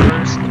 fires on the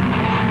first,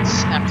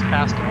 snaps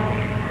past him.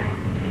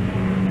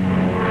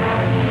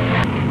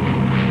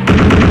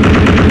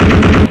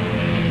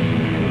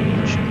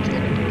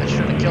 That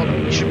should have killed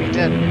him. He should be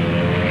dead.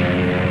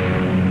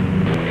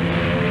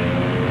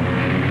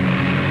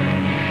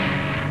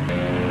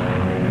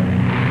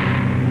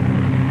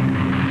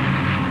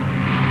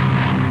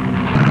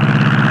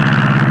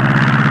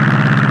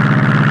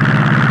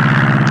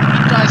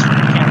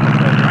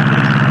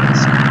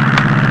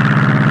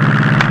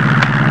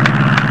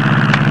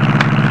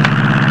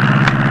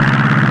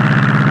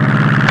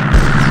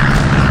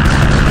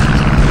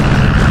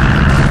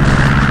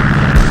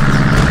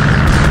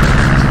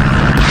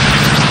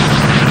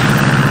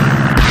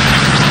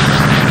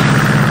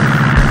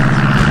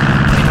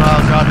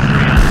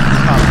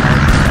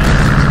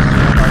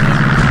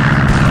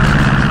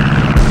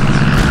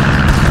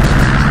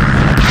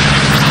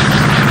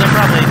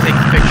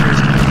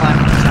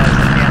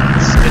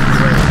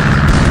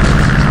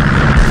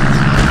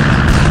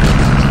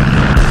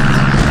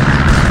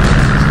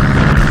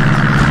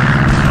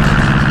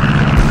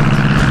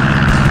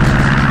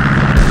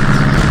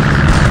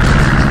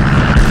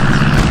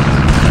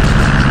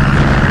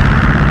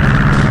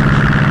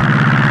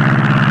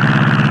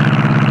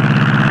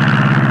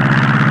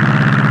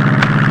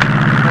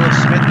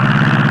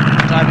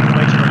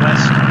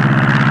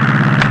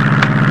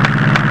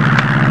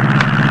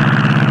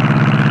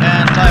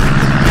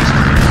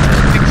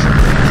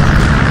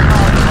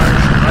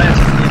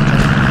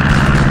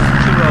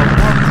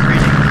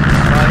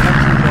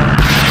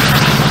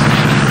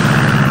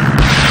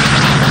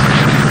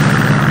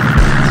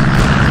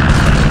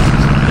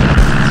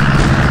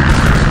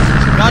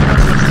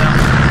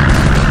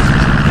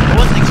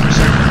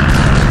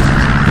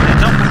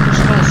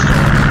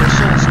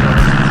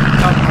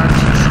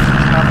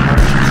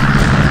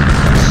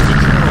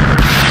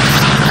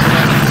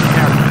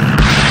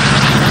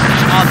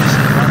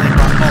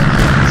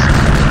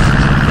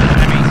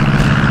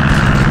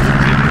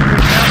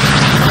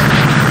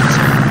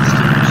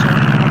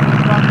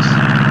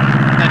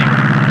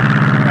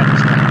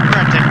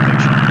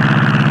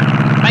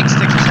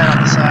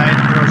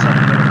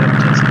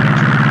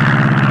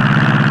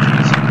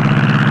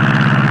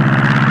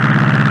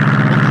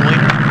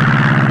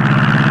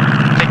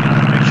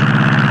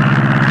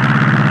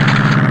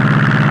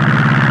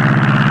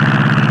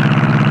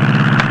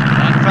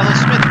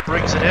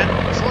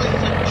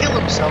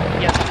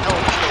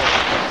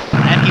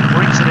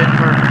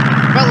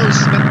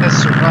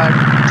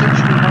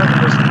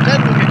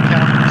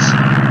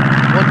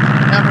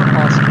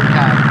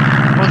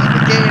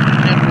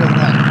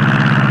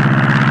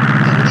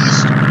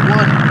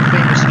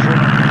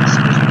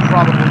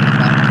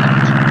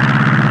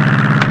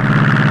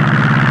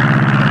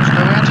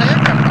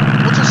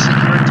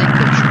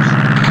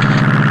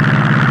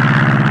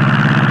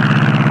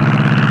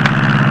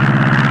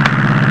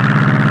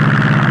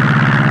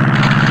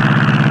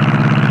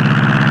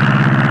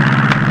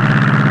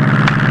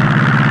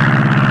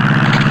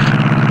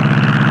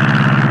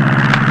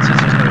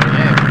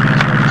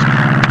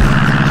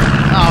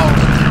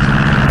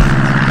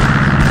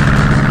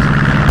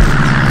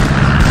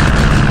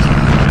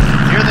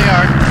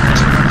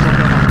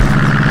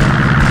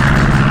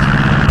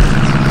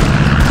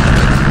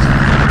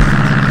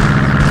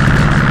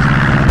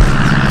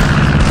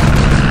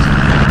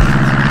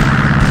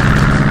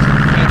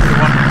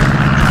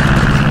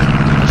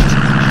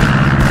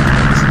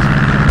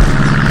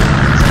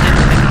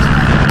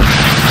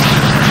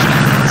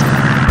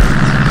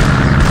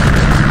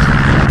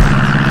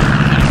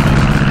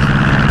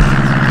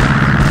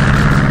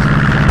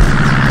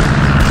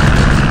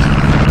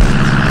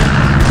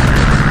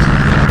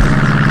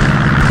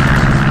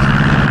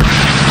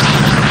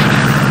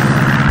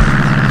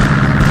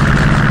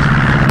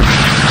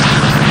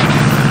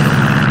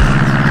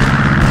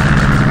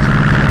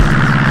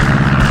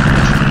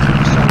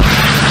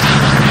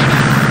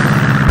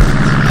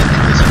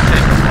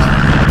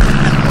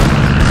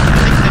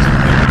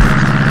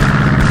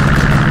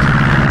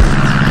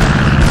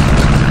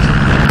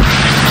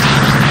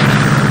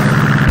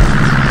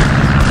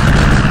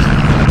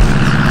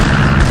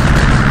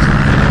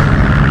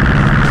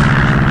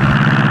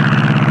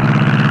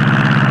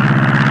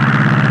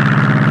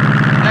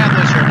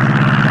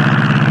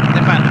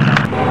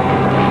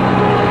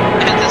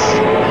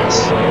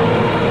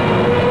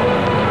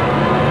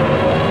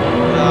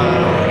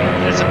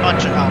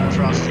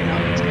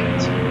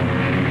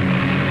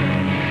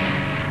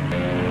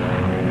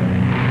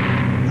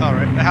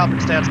 Alright, the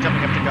Halberstad's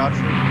coming up to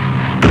Godfrey.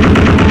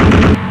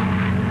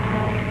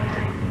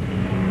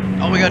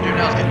 All we gotta do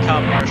now is get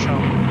Cobb Marsh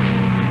home.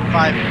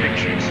 5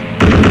 pictures.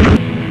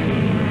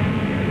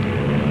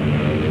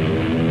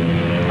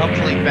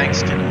 Hopefully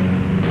Banks can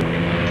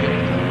deal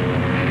with them.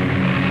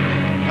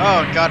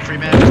 Oh, Godfrey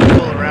managed to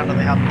pull around on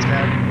the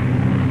Halberstad.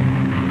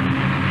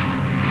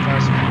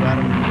 Fires a few at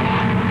him.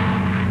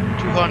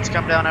 2 Huns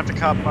come down after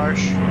Cobb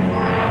Marsh.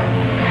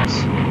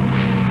 Banks.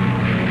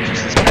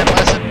 Teaches this man a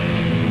lesson.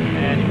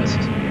 And he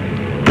misses.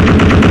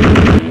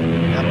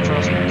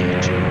 Albatross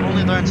 1K2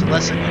 only learns a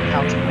lesson in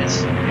how to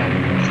miss.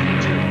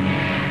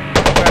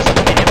 Fires a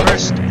medium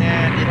burst,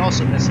 and it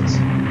also misses.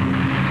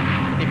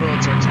 Any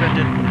bullets are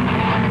expended.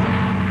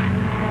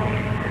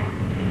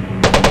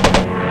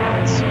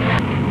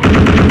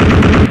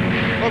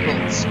 More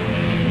bullets.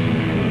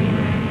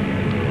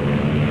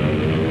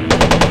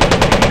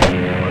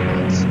 More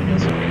bullets, I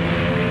guess.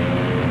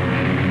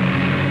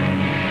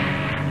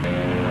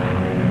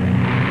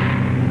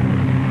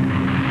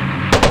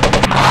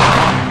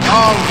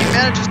 Oh, he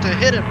manages to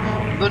hit him.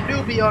 The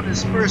newbie on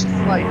his first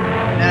flight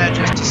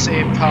manages to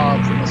save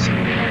Cobb from a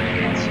single shot.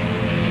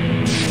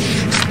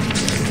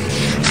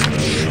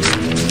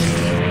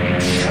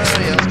 Oh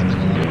yeah, let's get the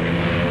hell out of here.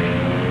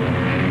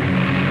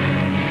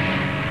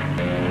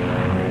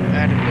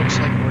 And it looks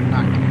like we're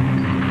not going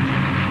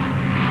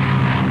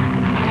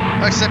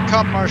to. Except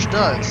Cobb Marsh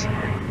does.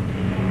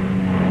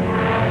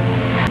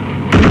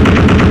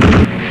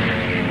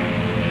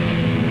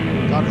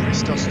 Godfrey's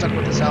still stuck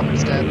with his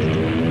Halberstad.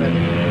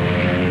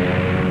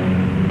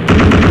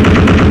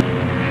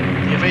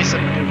 The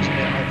evasive maneuvers will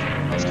be hard for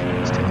anyone else to do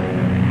this time.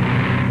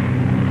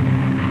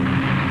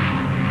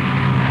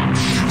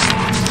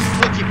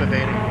 We'll keep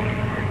evading.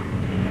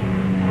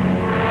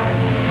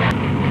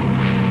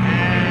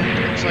 And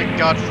it looks like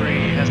Godfrey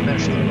has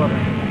managed to run it.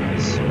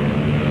 Nice.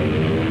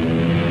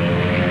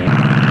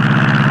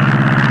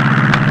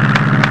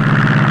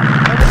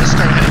 I will just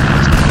start hitting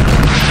this.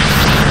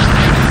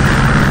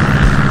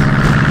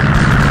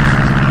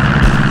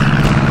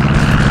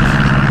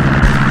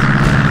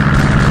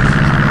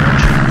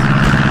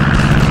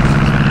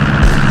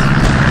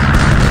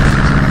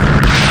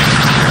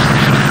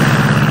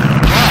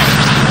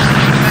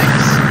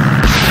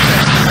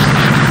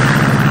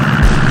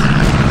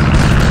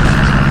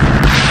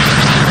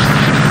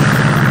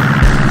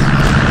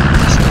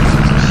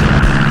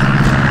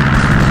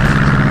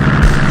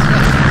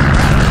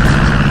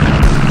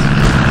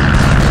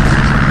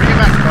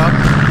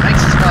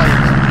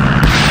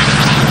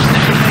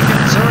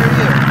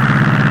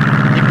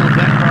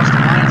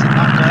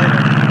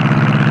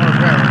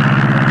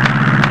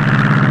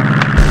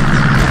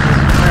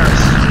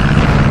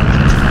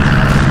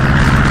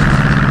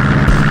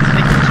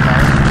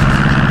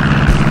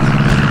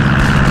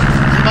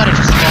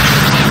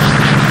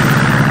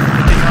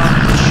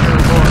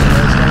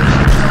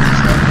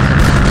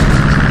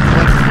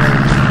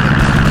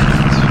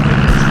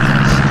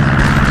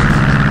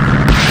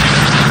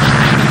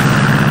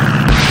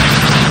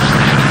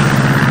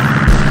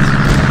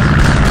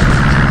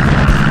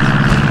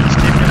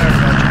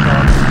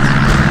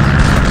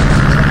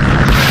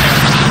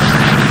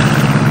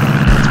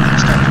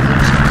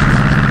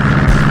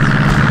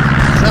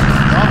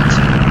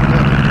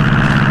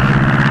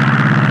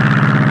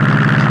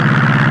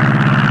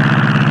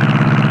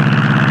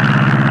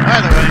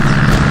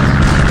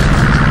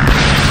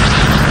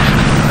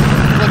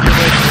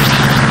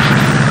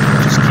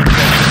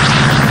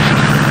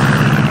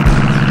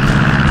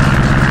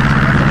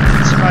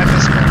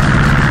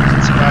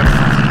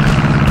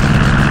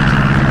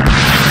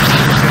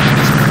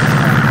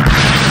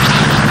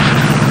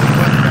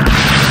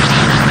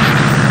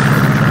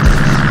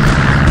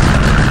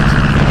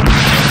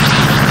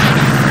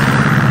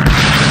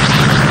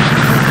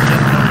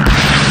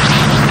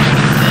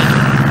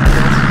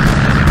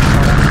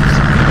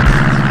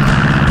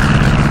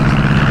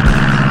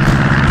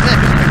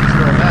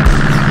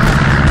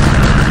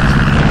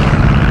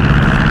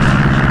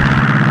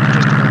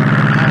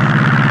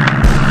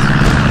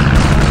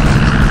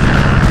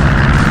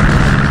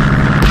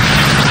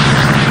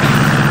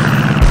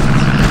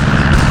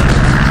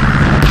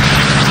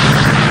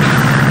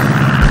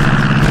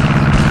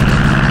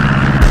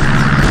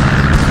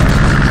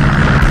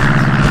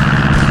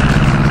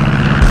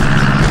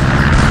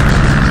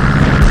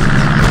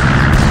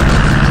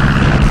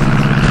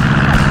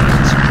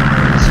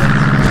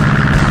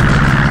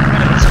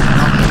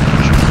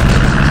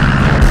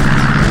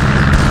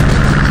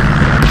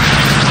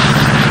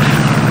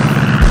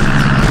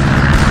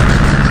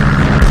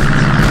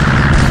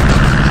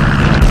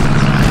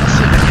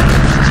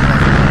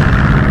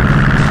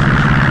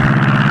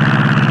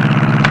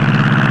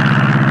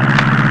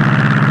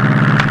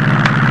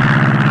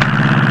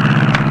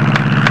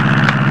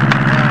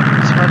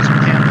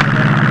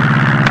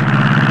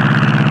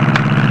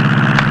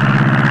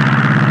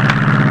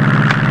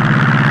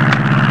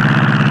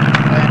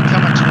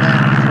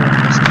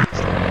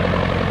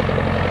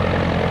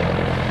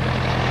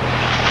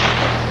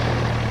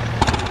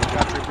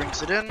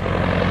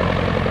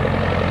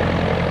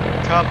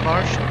 job,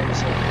 Marsh.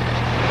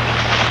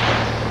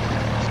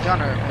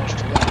 Gunner managed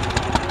to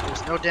land.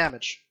 There's no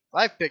damage.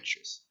 5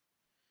 pictures.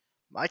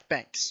 Mike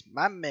Banks,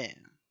 my man.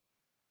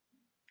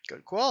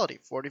 Good quality,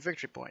 40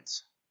 victory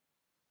points.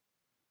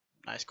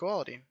 Nice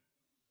quality.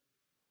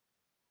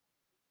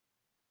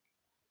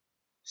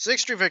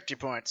 60 victory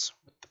points,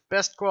 with the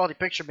best quality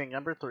picture being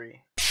number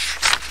 3.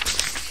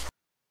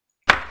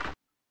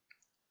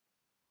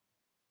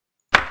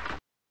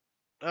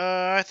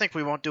 I think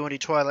we won't do any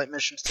Twilight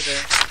missions today.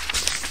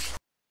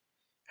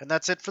 And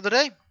that's it for the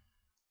day.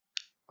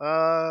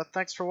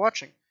 Thanks for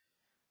watching.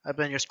 I've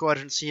been your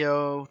Squadron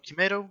CEO,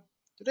 Tomato.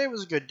 Today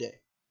was a good day.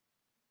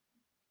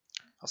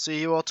 I'll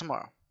see you all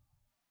tomorrow.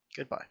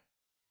 Goodbye.